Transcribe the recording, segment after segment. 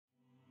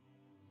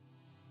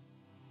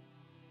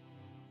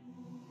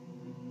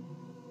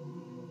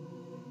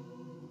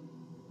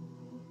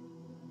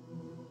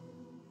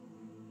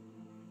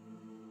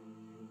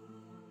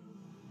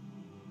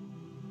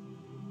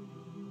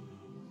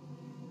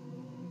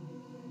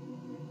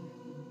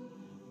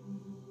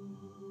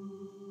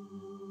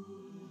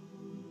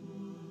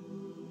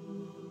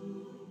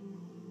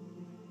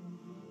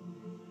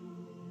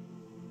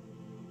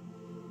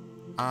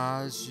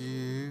as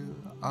you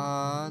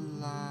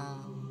allow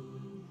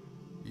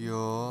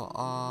your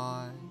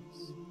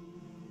eyes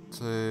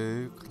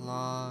to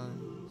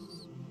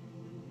close.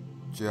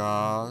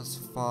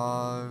 Just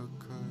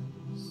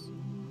focus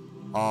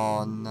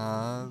on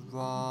the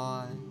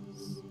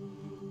rise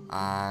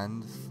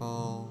and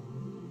fall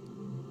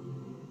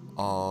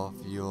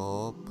of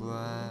your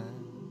breath,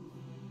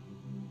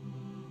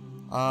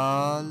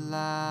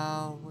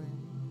 allowing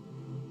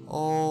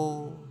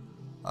all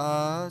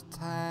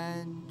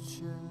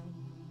attention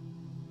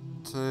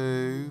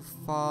to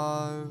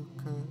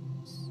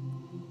focus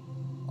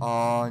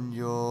on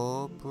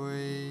your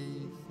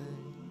breathing,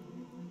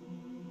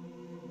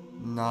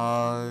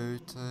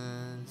 noticing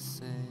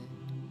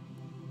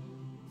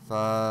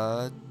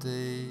the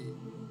deep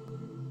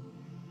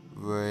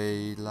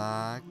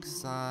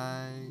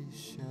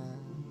relaxation,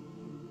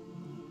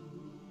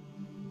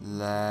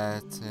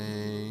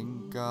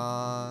 letting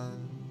go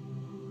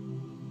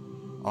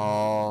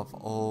of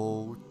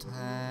all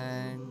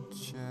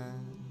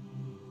tension,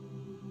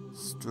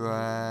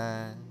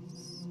 stress,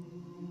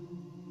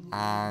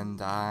 and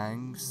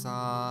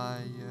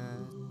anxiety,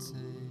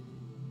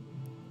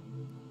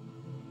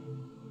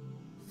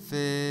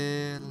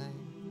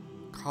 feeling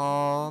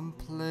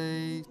completely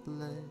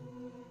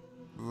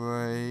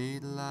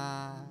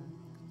relaxed.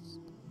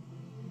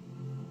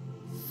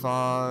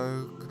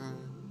 Focus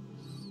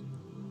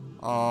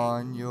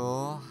on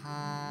your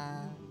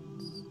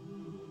hands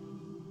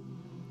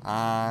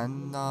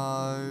and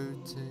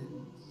notice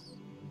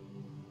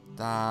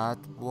that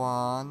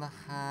one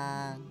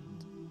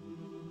hand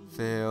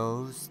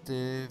feels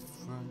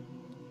different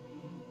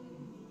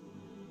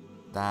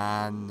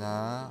than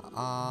the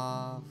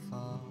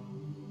other,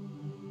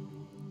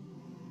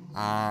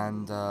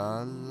 and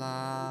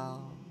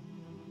allow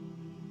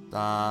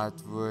that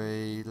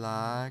relaxation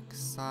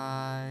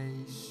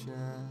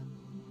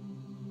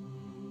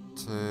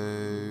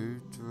to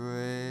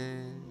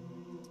drift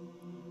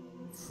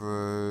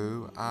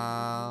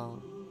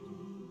throughout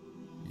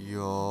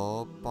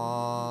your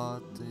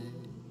body,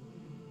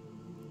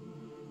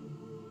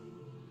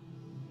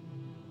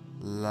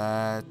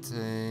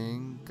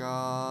 letting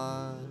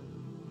go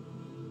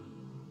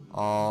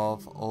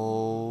of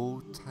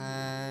all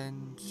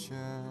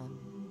tension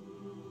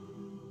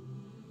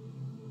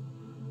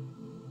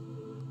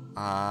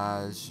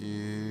as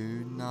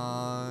you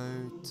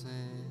notice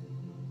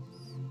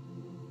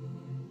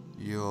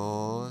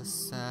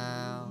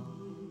yourself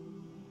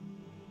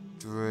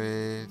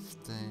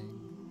drifting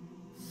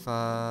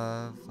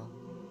further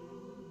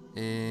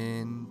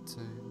into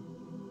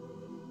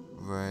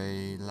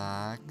relaxation.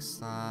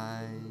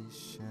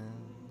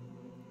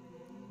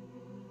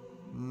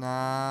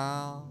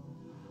 Now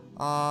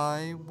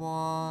I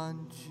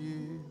want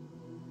you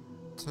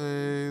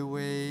to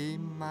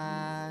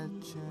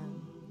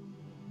imagine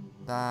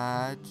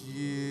that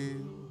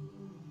you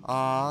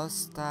are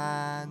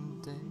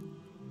standing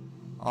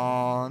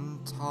on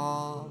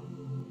top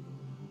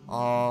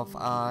of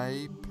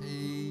a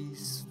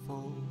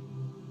peaceful,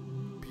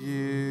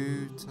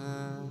 beautiful,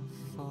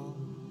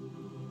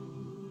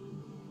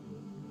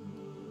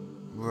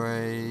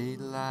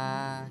 relaxing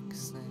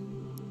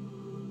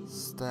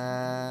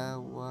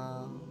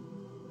stairwell,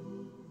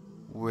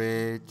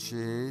 which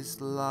is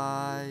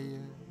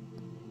layered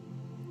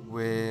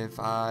with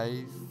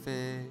a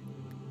thick,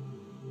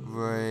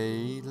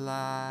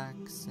 relaxing,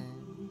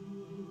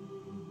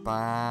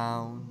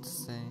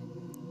 bouncing,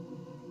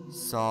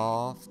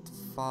 soft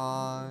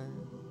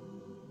foam,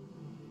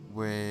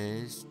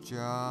 which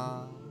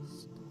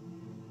just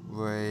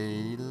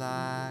relaxes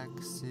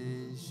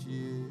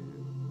you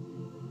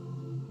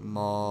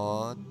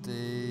more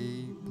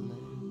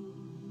deeply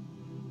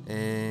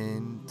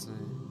into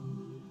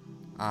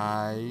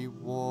a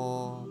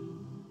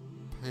warm,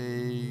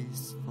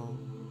 peaceful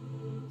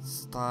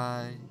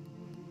state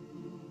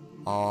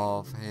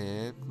of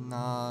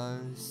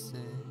hypnosis.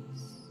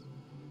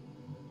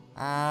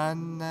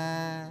 And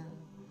there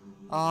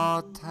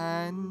are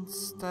 10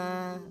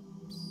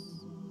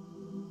 steps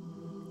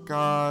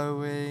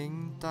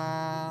going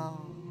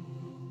down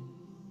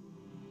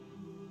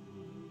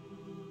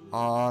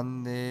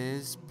on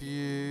this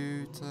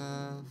beautiful,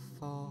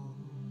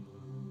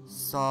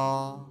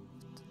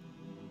 soft,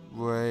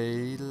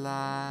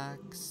 relaxing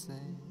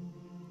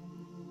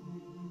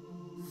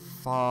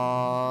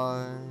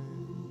foam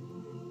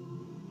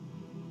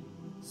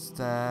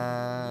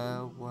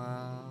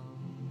stairwell.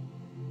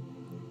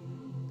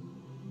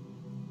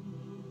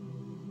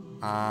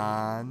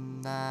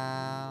 And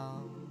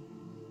now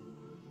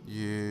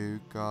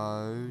you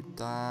go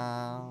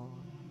down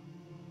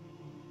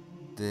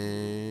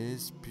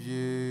this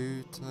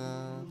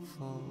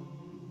beautiful,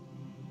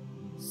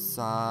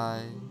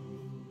 safe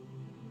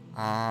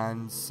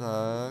and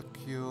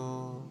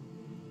secure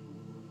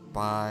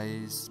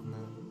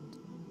basement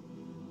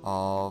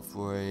of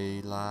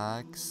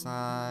relaxation,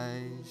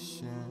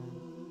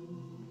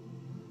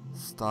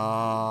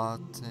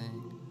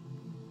 starting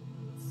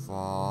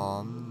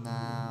from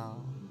now.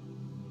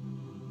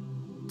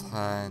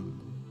 10.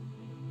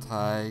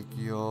 Take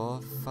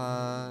your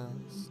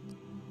first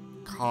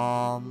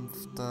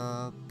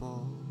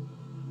comfortable.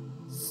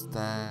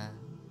 Step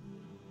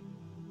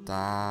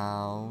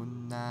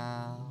down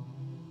now,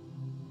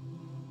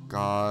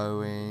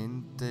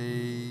 going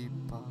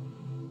deeper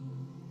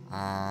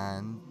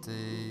and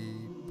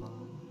deeper.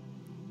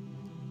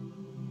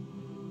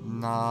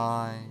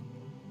 9.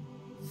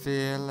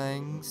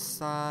 Feeling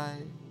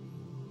safe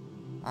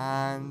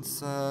and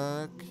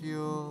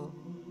secure,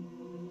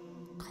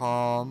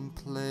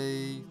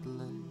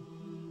 completely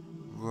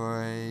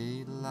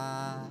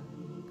relaxed,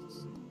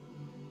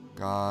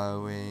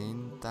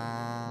 going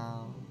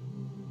down,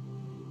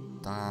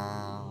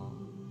 down,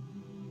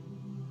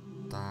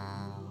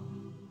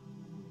 down.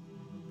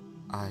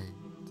 8.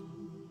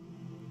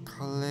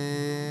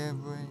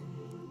 Clearing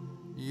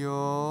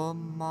your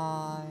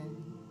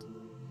mind,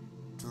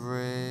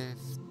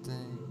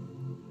 drifting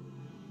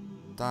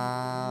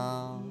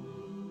down,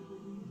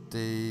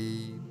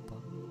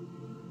 deeper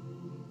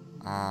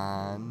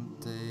and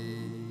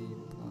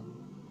deeper.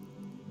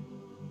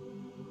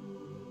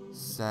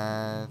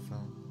 7.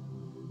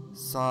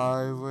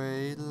 So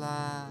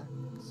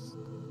relaxed,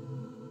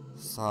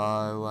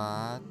 so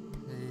at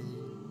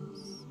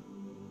peace,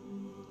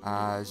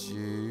 as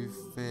you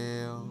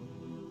feel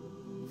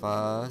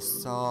the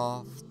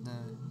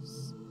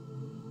softness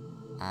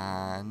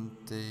and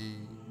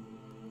deep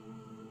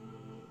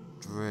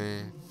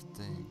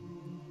drifting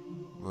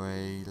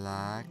relaxation.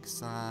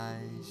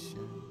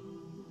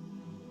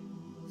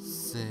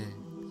 6.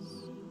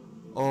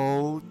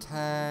 All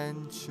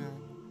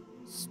tension,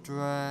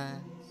 stress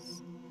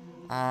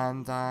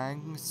and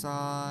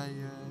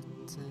anxiety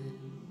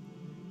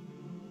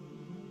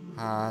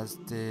has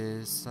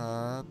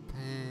disappeared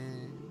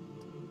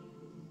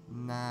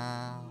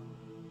now,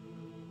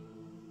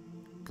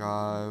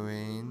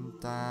 going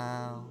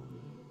down,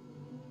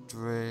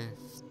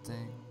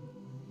 drifting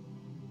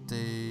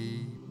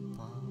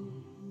deeper.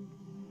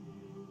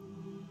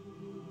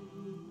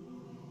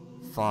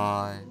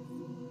 5.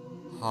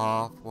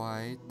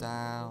 Halfway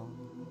down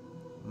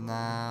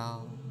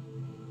now,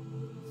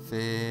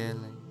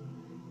 feeling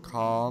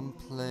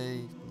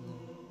completely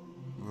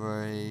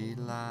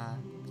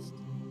relaxed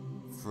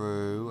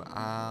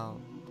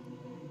throughout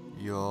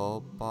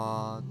your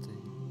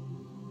body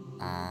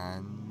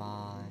and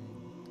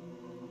mind.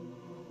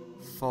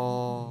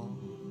 4.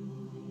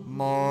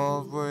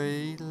 More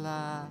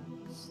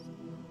relaxed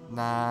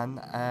than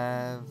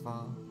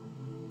ever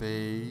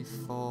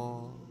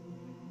before,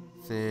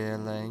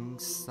 feeling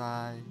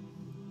safe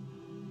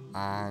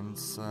and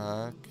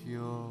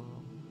secure.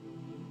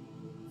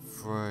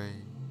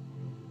 3.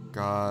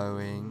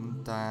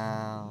 Going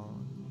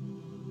down,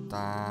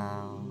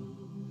 down,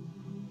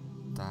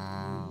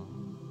 down,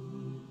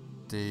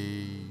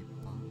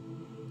 deeper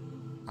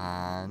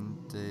and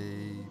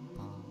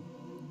deeper.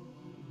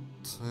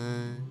 2.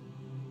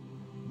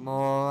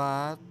 More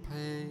at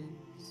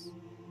peace,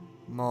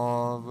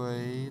 more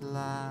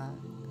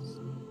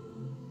relaxed,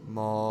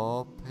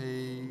 more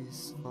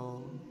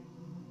peaceful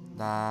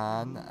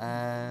than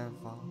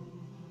ever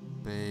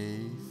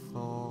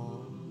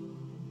before.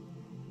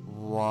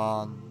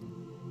 1.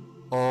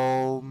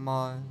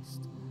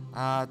 Almost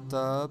at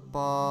the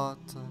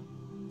bottom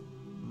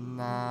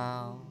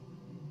now.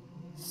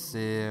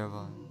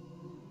 0.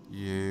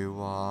 You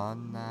are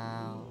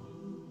now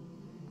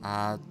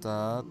at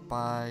the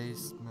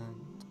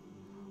basement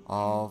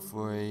of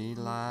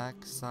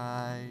relaxation,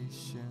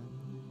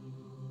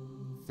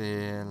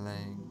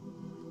 feeling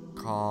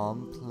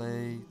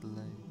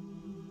completely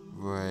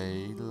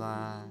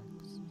relaxed.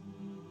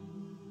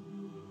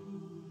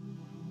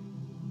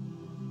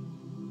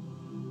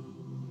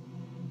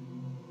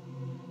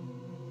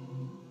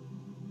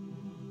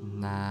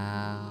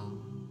 Now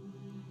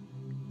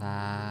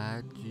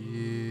that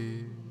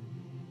you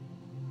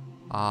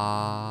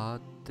are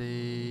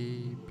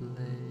deeply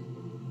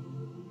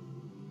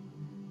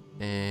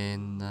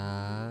in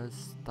a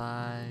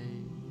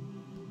state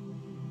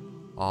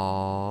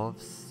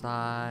of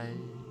safe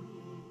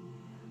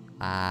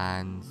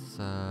and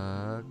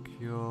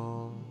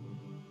secure,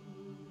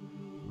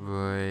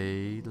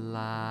 relaxing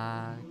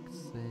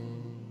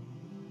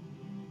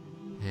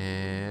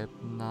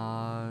hypnosis,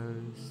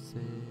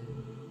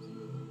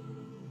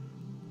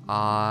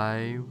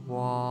 I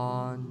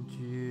want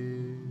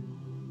you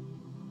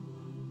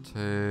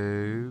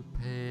to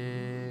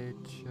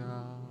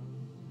picture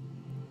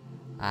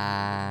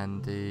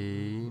and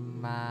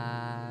imagine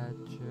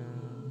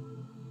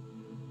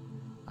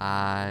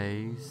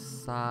a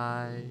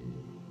safe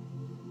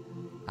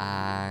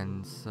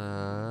and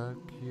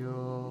secure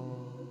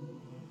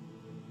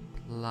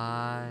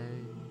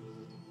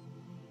place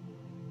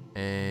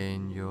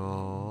in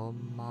your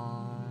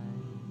mind.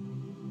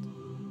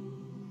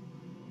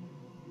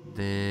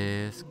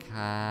 This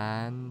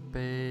can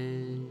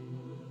be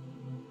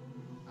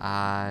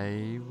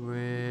a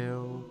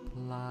real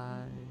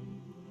place,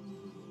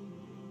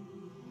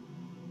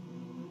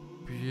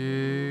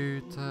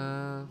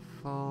 beautiful,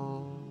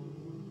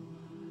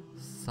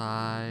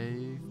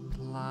 safe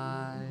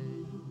place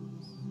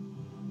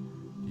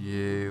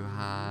you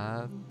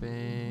have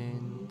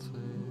been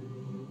to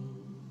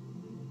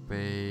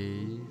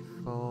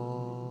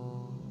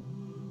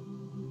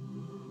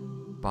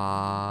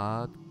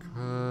but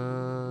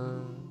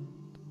could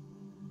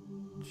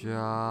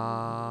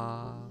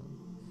just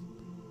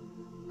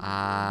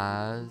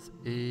as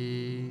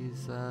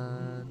easily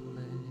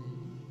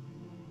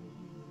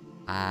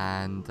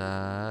and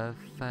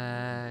effectively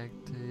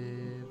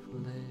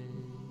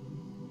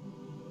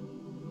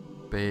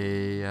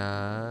be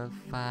a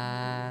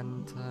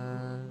fantasy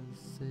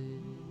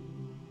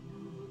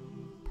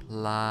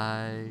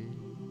place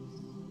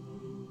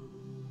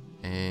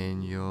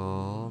in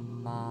your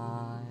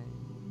mind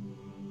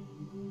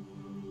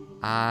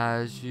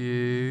as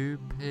you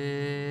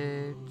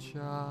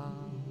picture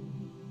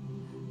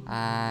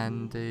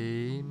and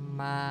imagine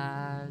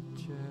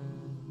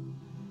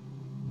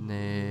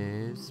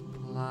this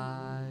place.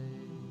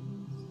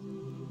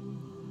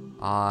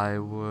 I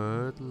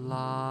would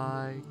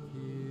like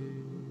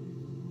you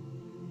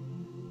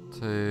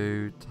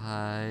to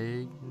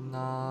take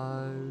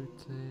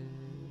notice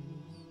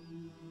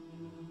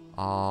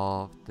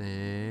of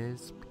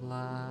this place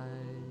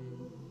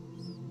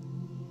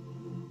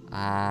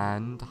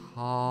and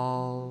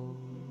hold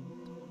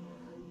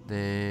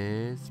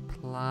this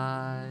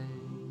place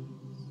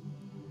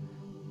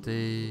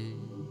deep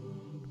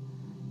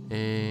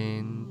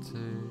into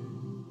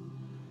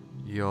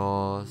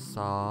your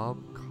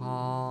subconscious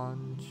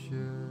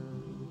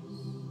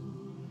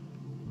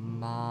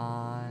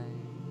mind,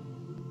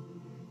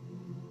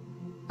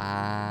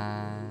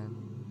 and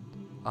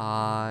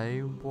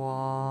I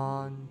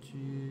want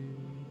you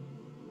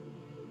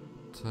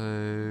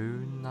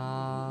to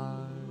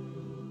know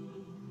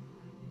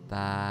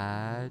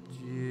that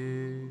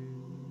you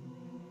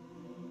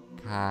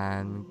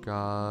can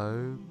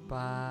go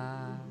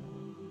back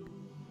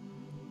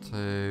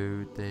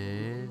to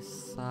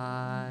this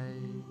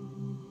safe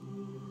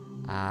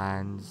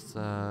and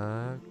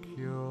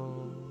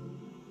secure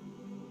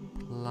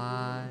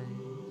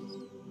place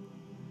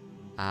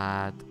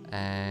at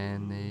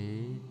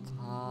any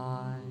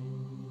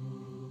time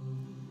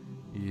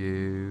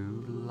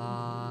you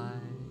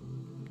like,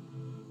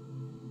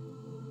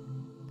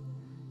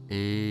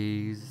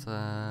 easily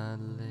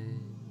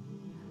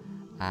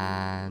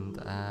and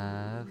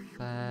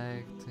effectively.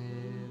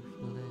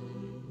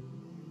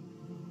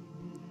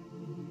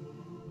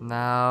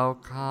 Now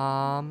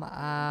come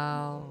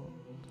out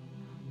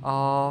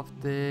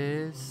of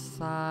this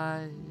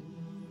safe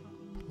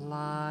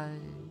place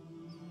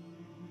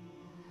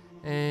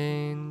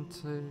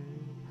into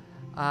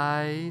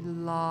a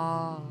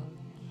large,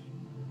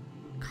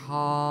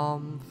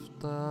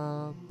 comfortable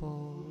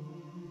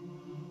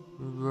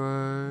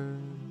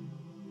room,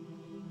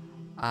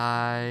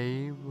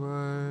 a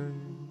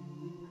room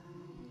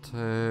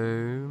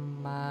to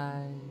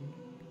make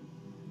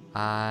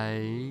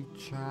a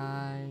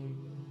change,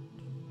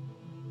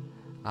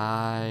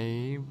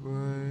 a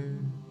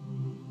room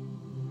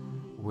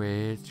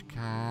which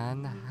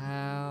can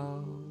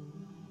help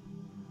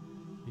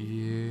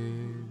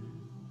you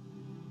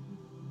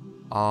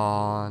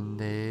on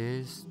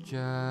this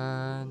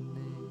journey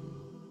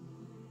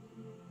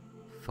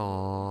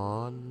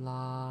for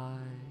life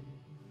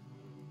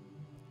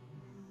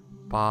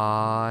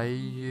by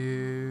using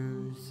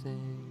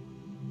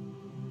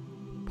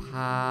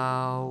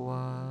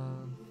powerful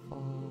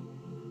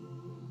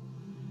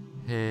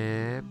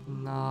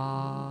hypnotic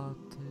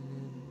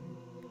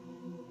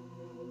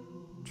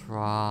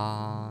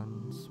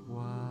trance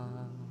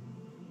work,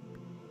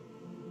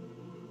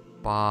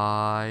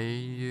 by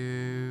using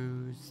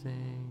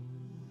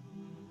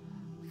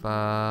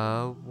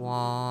the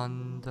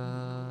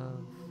wonderful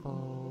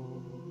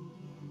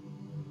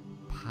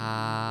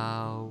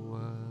powers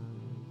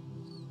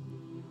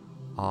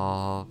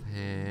of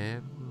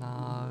hypnosis.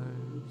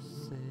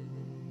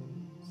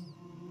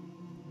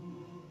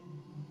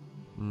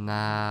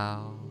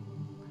 Now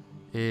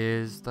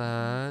is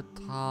the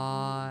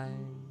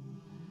time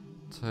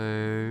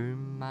to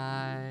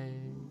make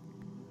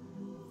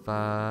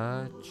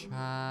the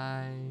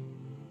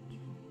change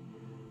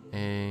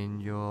in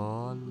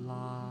your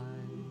life.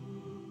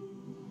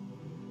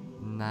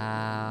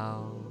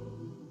 Now's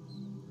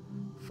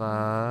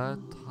the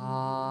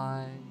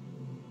time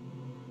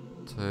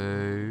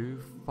to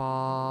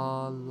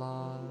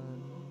follow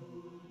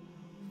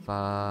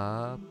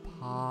the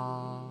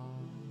path,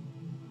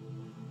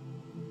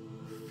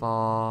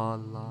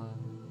 follow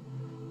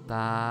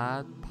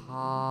that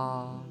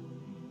path,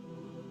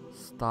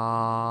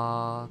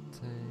 starting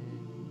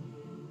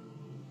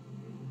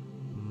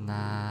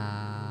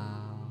now.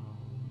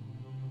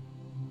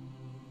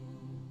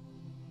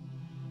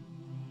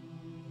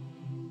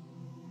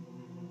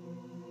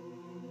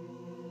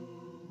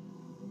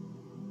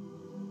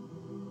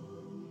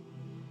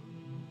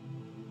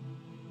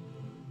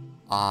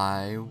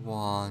 I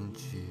want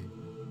you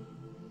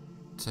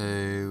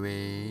to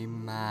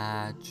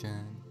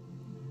imagine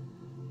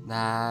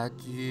that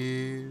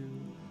you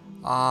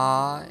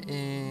are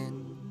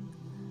in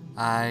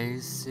a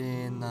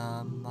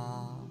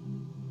cinema.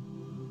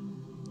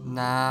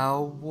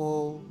 Now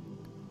walk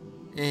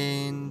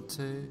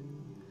into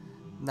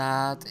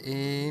that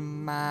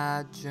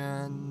imaginary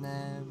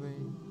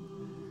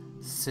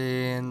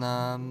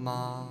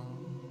cinema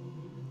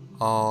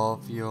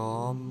of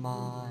your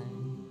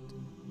mind.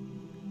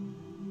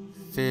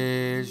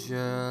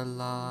 Visualize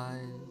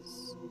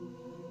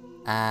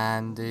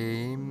and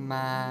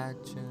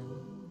imagine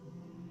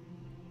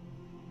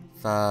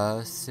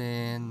the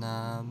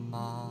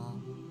cinema.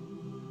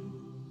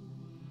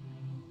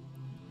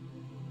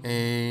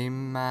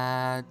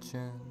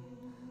 Imagine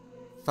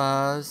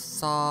the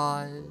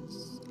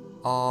size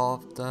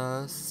of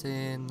the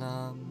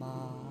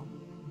cinema,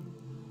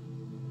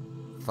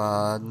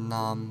 the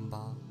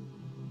number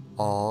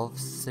of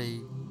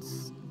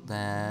seats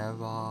there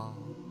are,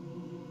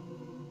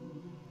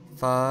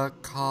 the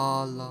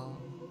color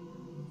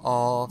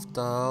of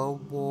the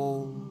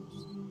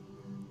walls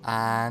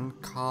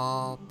and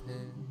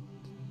carpet,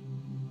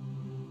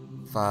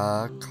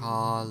 the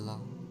color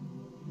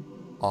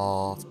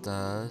of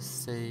the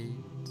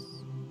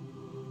seats,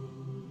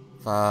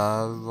 the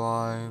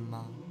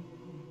aroma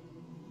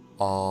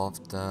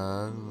of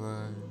the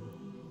room,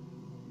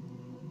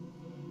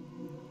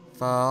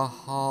 the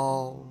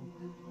whole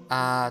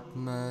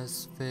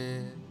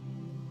atmosphere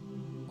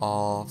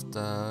of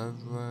the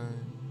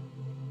room.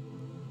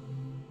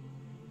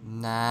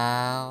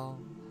 Now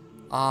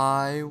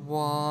I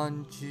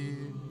want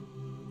you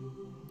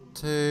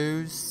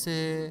to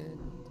sit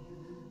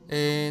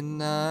in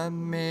the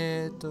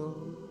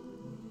middle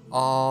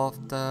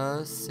of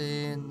the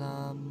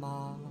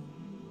cinema,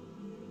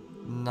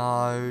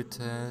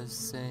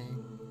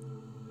 noticing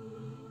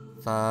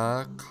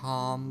the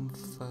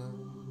comfort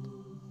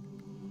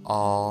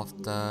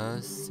of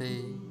the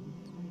seat.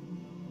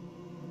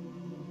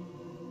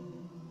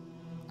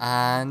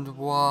 And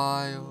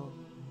while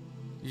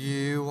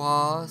you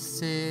are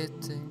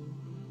sitting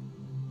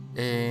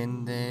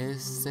in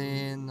this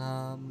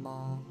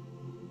cinema,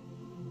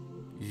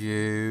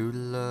 you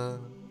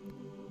look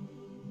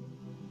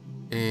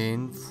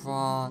in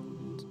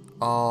front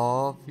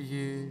of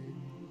you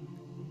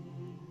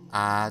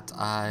at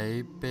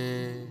a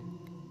big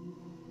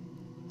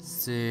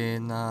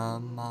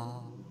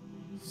cinema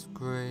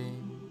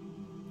screen,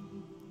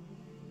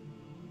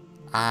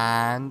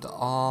 and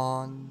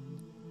on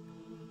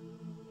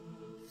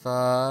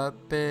the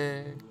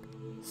big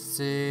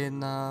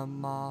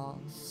cinema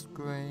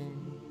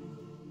screen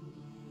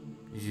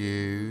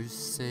you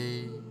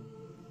see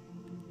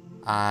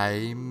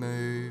a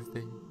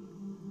movie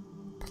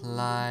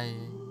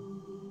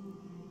playing.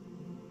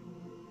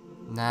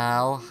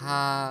 Now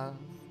have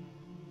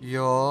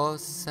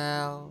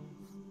yourself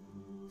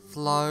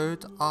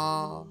float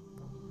up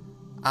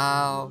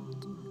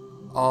out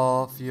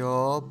of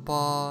your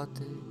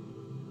body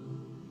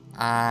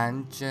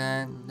and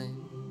gently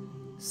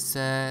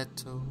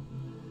settle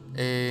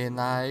in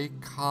a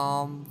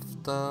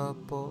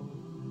comfortable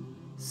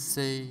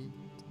seat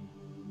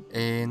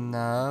in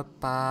the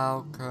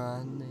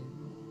balcony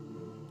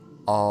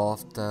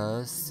of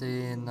the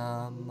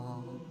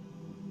cinema,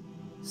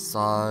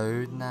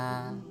 so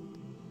that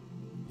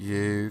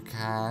you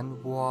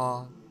can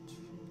watch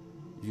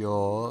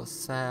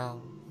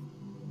yourself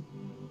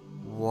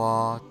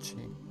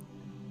watching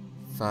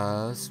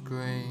the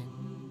screen.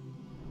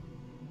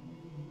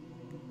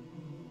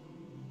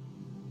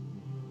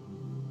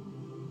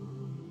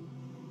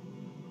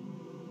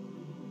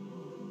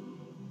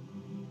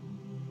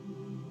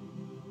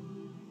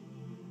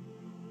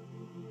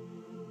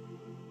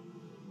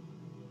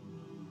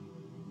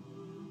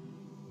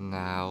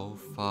 Now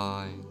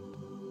find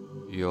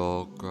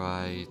your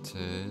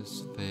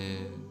greatest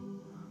fear,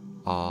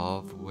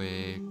 of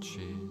which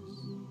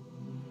is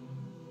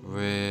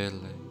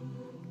really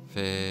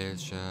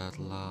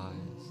visualize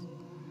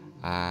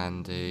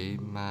and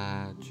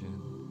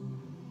imagine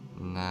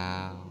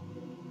now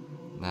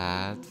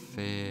that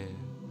fear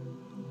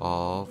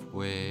of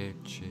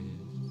witches.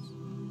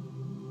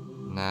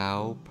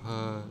 Now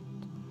put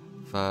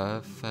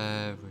the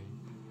very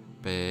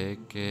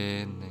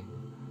beginning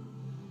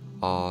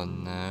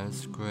on the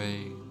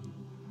screen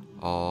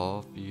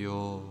of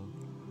your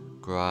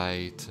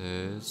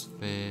greatest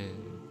fear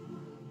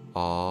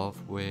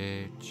of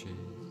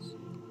witches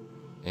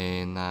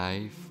in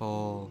a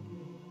form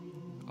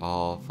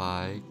of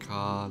a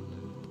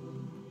coloured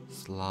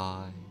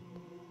slide.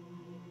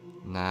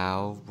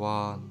 Now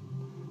run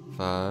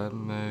the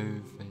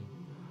movie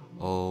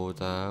all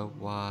the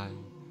way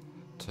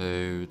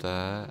to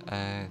the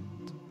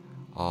end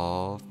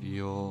of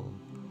your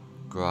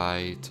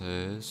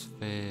greatest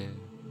fear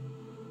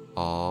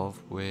of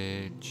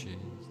witches.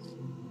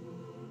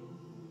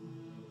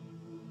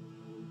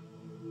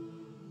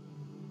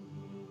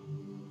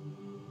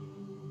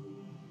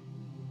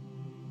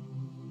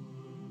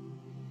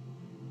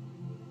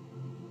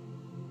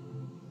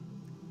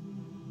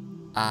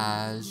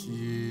 As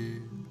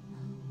you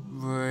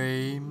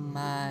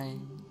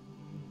remain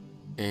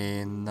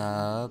in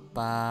the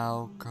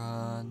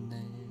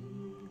balcony,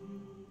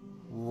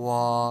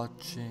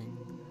 watching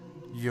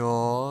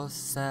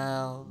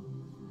yourself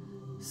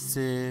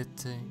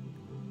sitting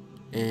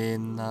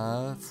in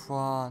the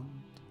front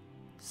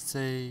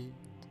seat,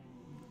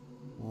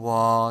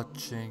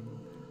 watching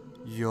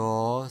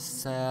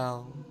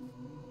yourself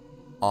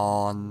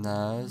on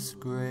the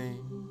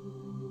screen.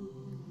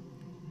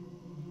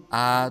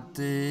 At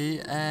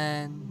the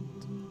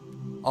end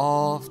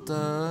of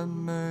the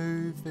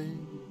movie,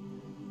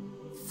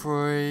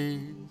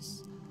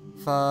 freeze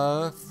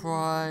the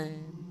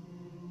frame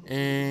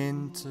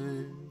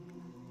into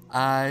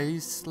a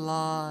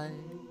slide.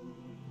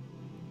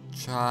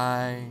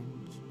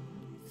 Change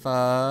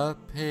the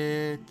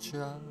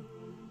picture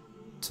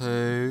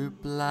to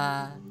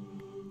black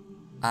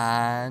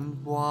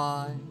and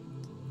white,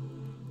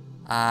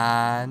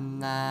 and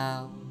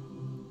now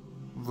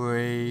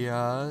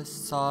reassociate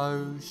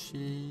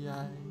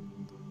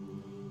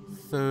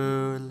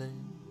fully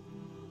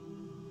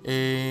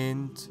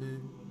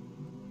into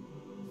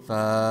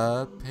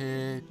the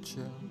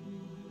picture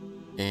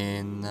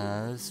in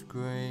the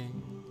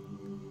screen.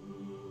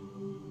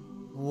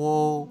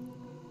 Walk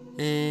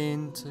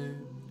into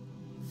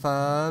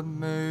the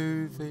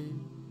movie,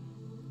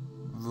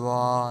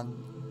 run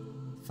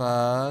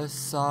the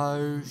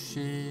associated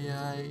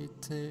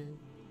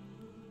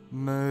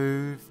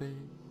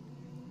movie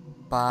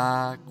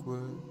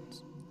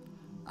backwards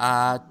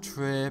at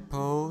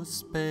triple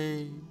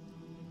speed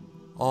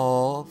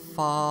or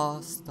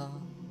faster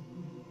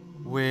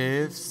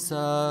with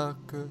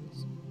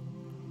circus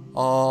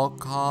or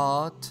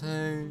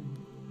cartoon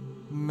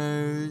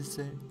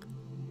music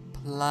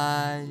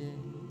playing,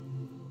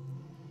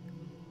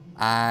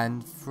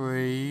 and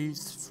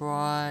freeze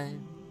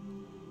frame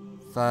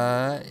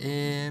the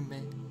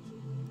image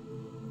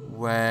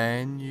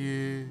when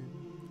you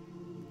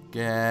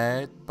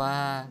get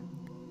back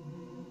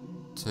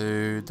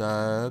to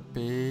the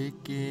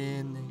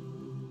beginning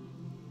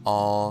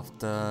of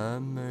the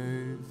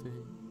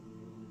movie.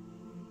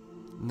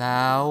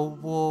 Now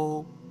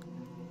walk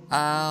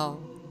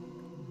out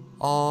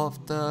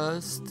of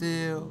the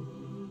still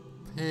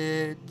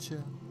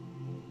picture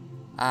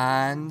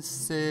and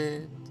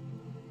sit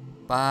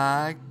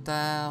back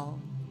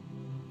down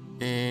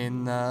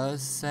in the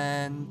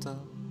center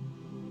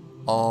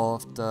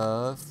of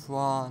the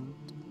front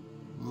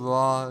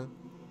row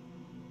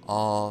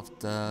of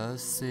the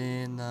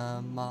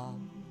cinema.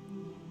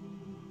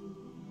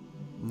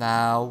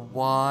 Now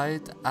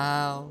white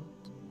out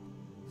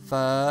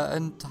the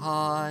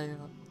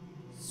entire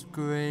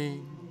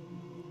screen,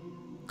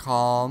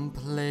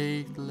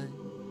 completely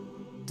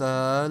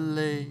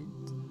delete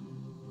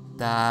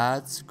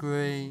that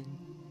screen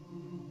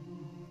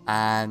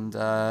and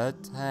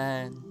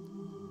attend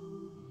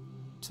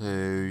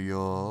to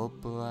your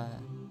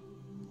breath.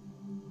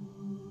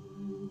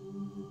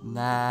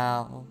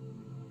 Now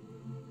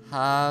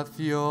have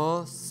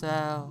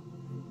yourself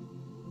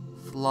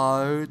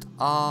float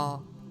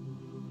up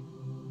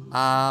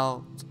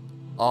out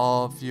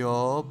of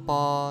your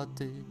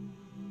body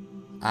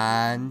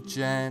and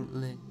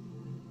gently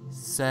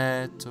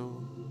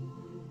settle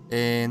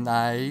in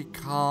a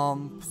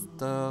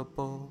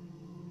comfortable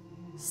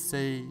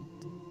seat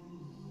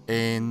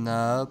in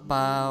the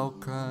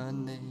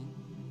balcony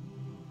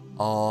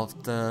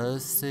of the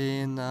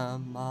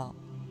cinema,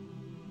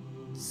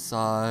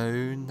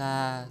 so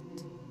that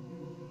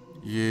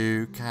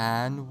you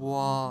can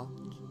watch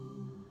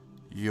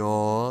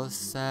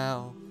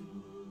yourself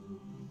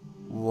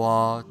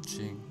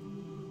watching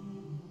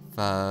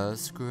the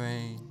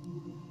screen.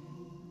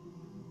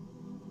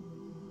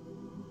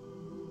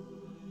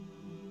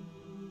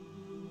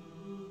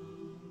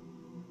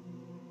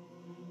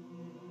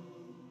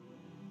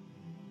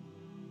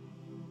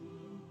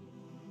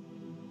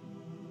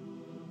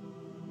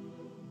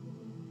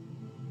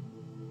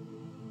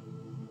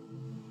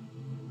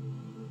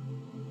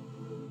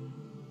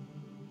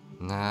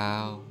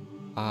 Now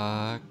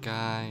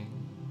again,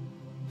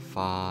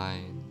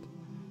 find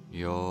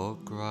your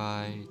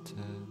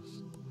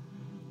greatest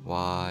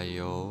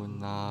while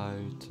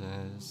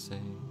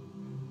noticing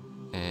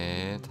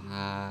it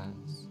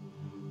has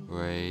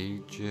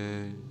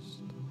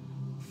reduced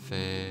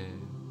fear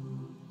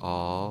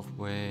of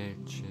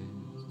witches.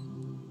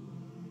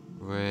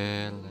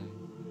 Really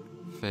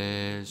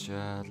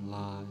visualize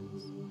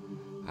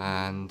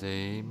and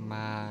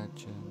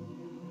imagine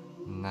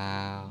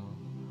now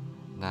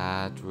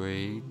that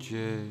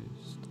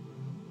reduced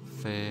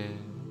fear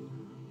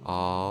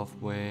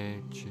of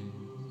witches.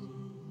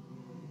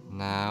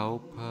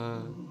 Now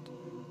put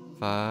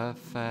the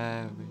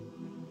very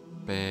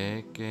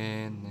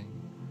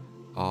beginning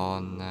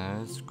on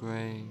the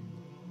screen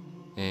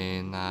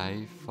in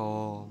a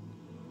form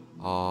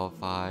of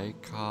a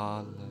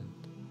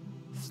colored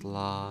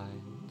slide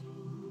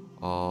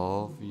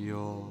of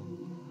your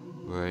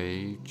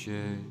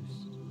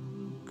reduced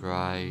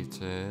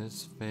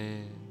greatest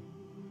fear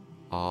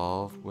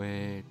of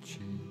witches.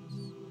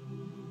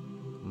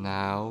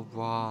 Now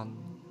run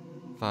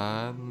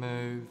the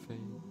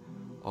movie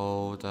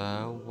all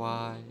the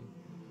way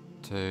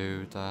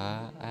to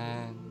the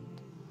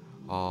end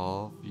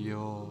of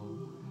your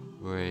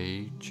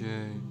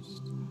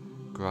reduced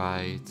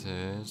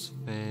greatest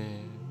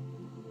fear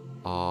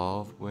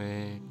of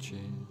witches.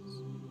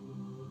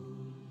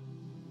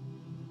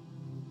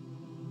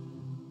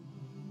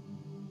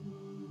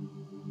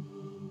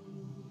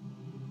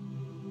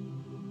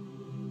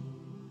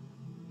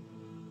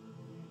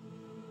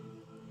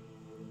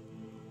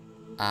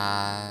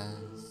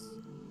 as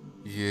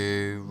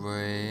you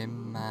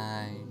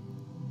remain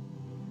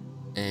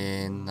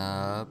in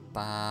the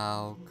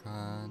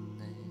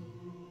balcony,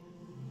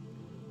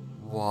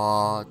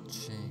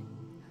 watching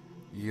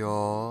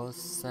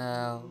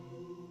yourself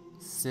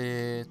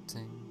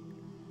sitting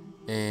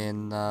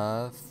in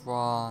the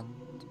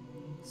front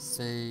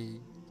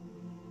seat,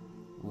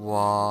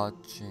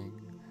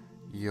 watching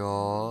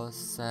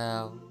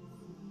yourself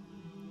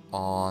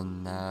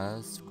on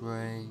the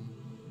screen.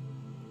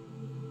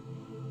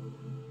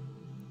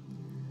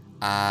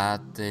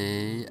 At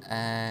the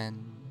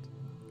end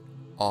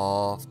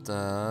of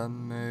the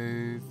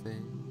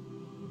movie,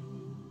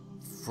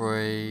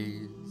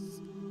 freeze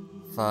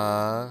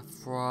the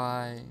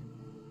frame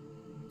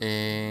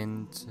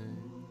into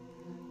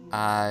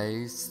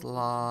a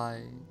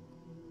slide,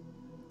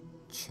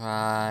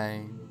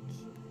 change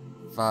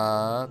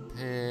the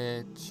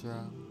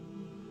picture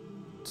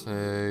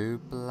to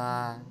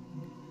black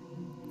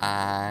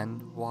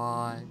and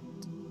white,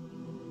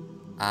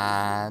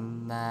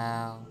 and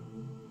now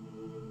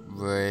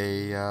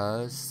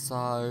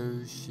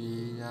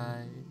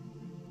reassociate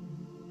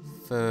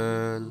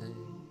fully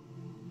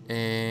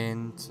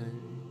into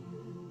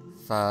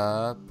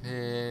the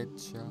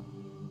picture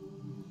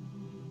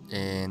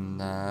in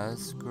the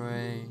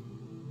screen.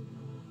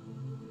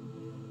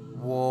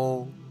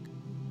 Walk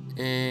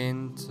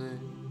into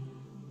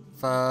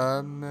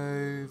the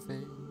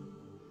movie,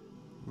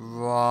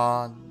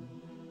 run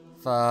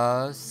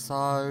the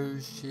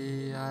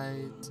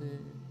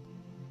associated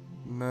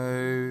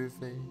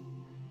movie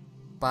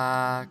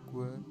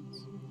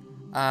backwards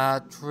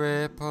at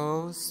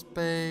triple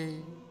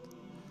speed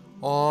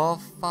or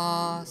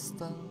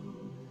faster,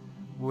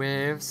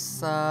 with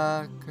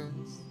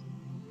circus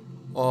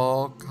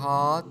or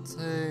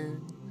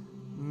cartoon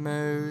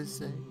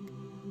music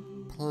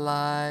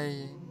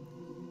playing,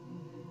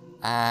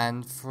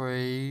 and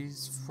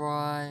freeze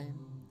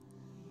frame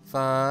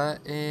the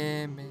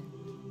image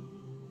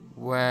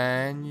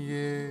when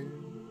you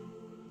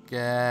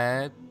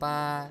get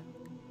back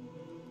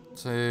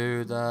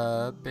to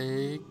the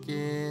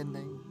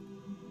beginning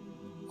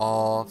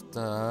of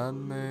the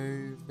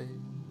movie.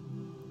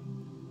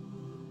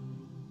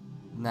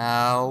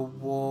 Now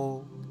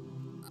walk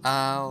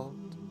out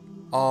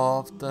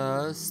of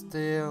the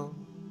still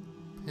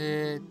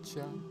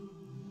picture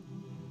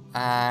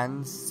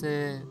and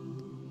sit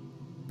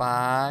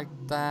back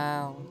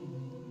down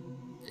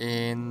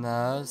in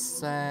the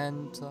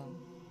center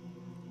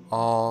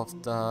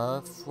of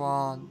the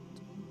front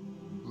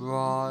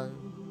row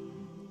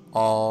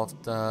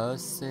of the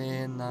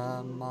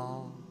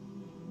cinema.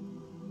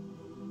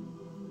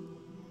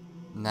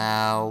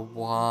 Now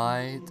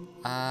wide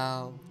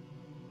out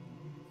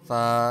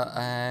the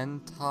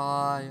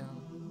entire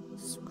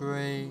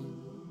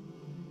screen,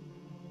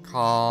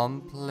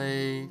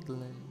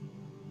 completely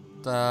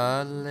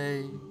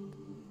delete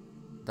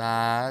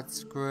that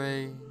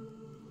screen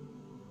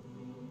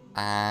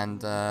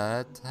and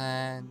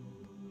attend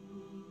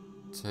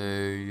to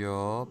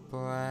your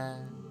breath.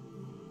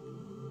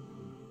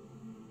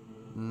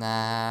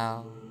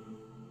 Now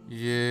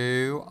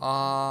you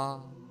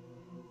are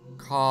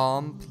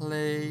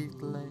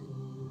completely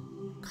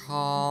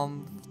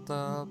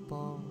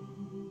comfortable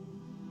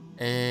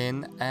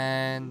in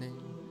any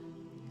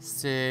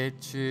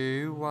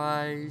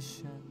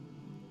situation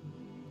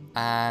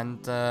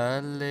and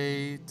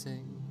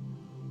deleting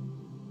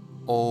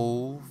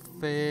all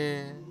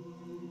fear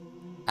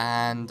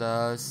and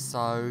association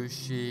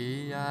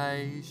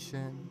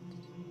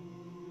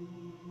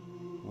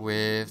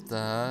with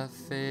the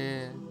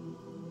fear,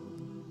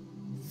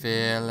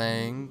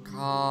 feeling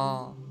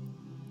calm,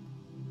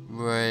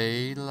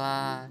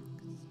 relaxed,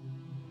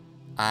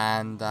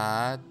 and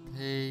at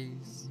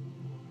peace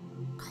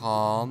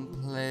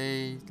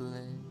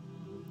completely,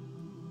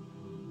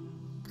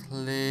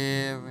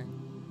 clearing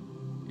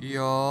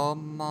your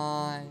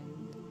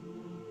mind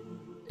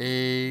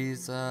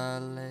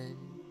easily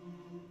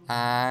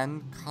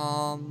and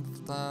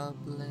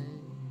comfortably.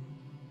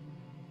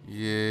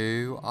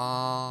 You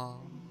are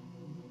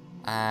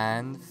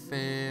and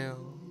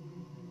feel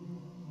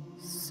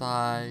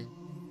safe,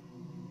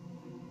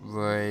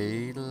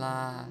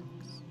 relaxed,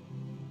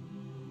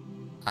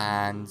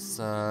 and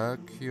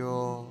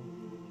secure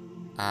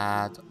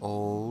at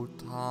all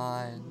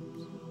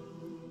times,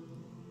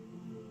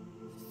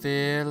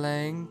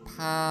 feeling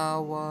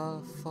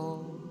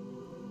powerful,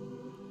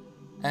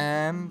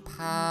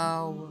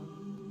 empowered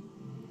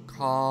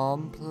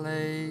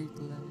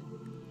completely,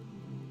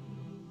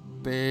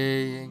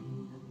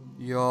 being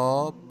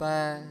your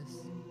best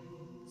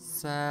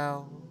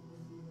self.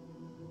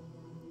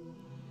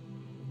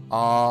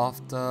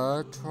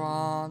 After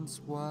trance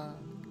work,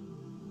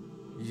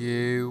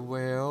 you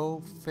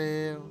will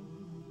feel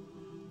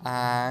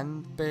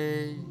and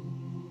be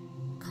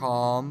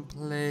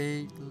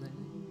completely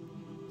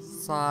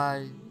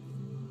safe,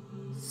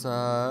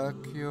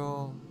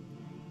 secure,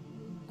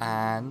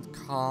 and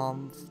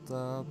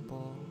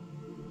comfortable.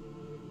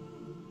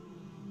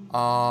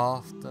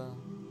 After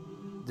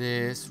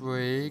this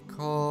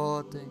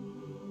recording,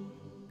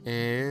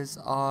 is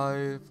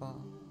over,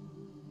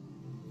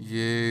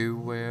 you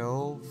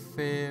will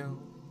feel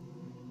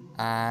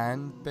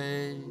and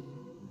be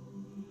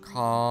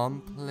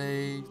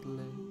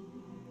completely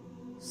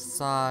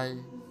safe,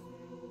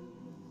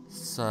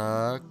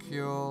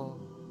 secure,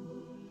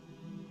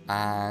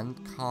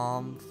 and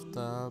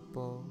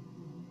comfortable.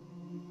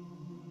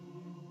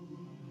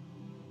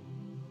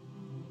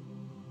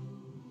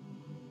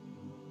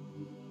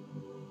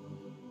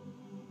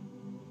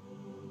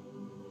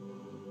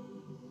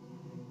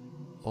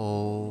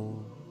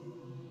 All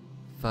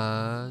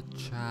the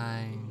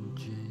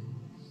changes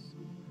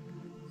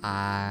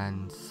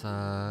and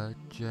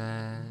suggestions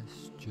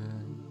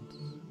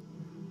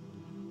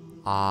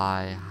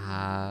I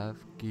have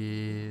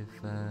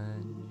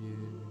given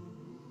you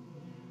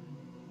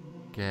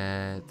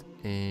get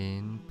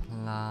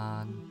implanted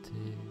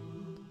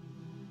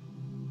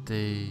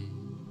deep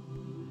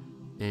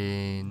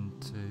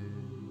into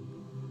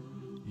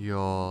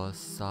your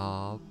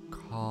subconscious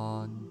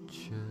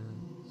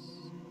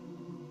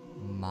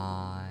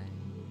mind.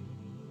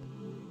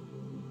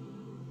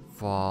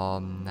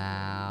 From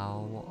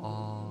now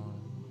on,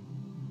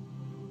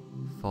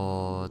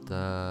 for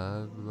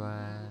the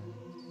rest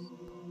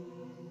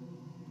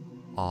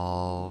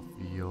of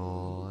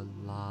your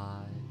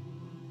life,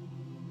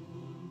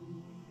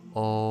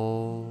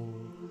 all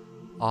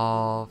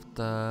of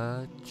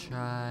the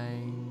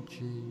changes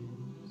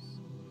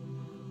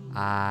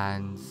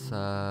and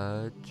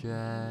suggestions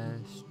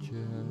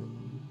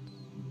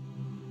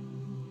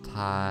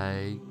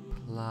take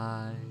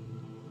place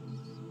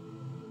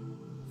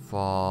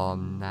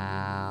from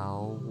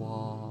now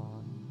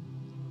on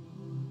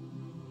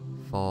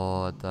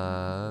for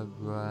the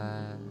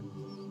rest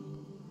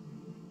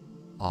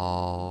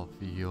of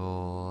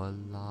your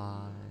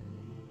life.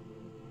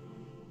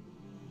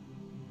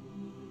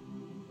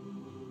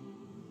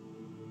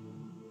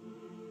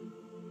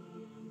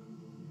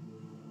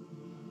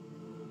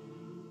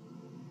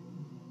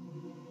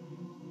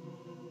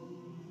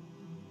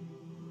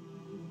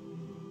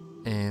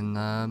 In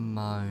a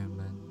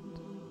moment,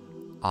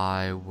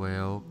 I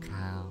will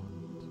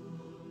count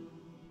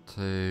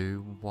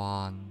to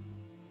 1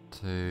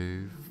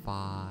 to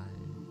 5,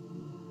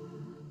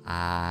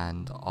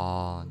 and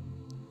on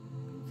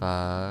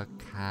the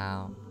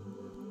count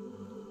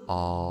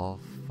of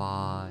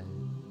 5,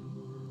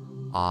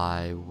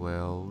 I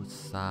will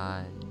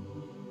say,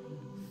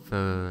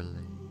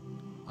 fully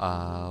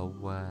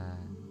aware.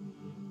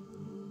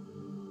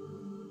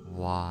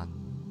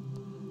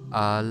 1.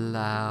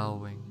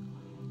 Allowing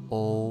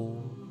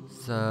all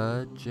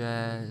suggestions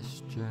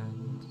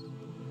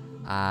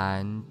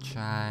and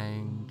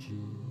changes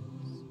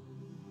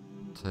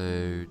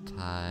to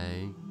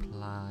take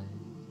place.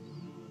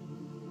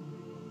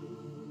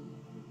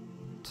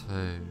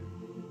 2.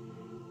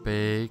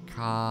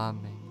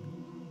 Becoming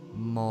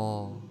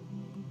more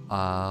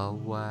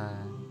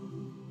aware.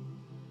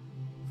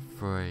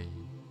 3.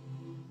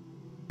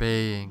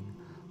 Being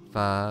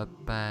the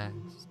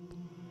best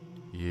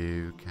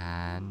you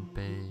can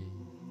be.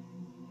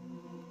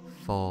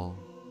 4.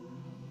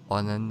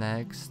 On the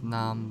next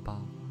number,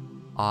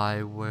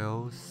 I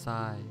will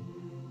say,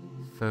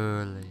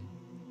 fully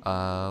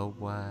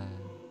aware.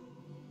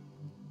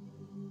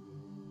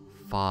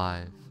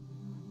 5.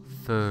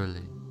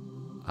 Fully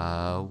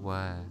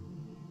aware.